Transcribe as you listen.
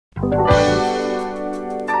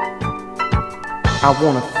I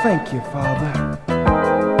want to thank you, Father,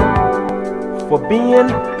 for being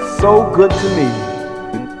so good to me.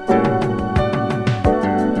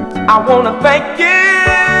 I want to thank you,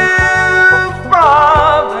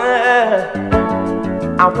 Father.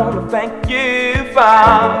 I want to thank you,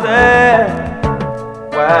 Father.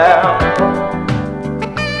 Well,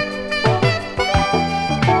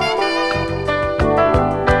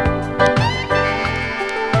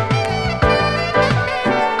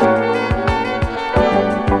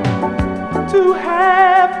 to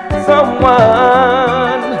have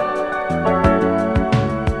someone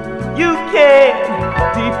you can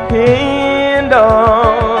depend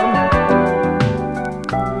on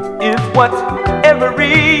is what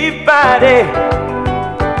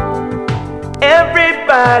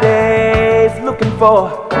everybody's looking for.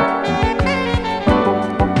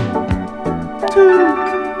 To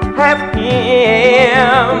have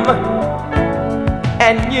him,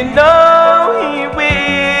 and you know he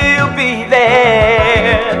will be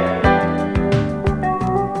there,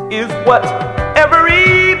 is what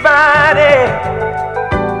everybody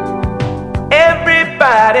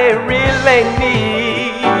really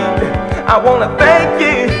needs. I want to thank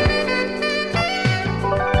you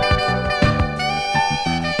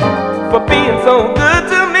for being so good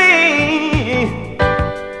to me.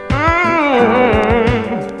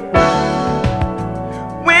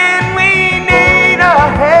 When we need a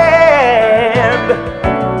hand,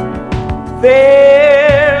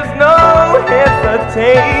 there's no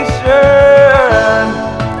hesitation.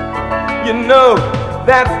 You know,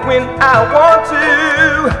 that's when I want to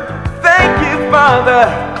thank you, Father.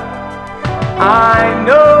 I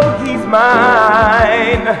know he's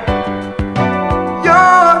mine.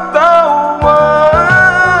 You're the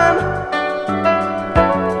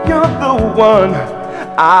one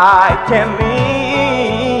I can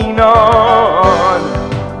lean on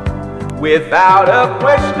without a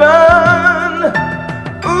question.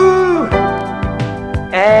 Ooh,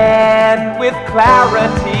 and with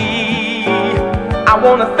clarity, I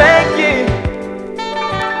want to thank you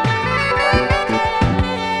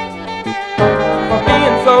for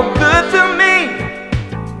being so good to me.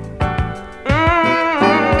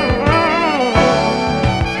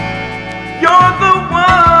 You're the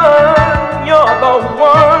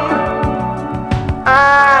one I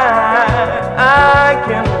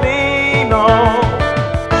can lean on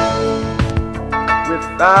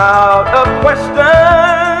without a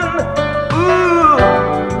question. Ooh,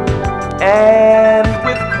 and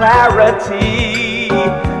with clarity,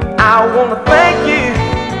 I want to thank you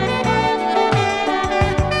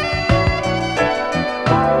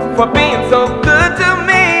for being so good to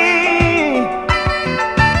me.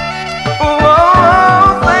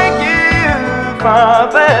 Oh, thank you,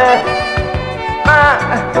 Father,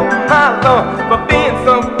 my Lord, for being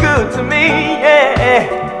so good to me,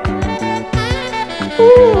 yeah.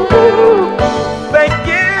 Ooh, thank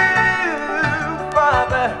you,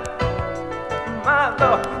 Father, my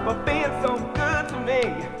Lord, for being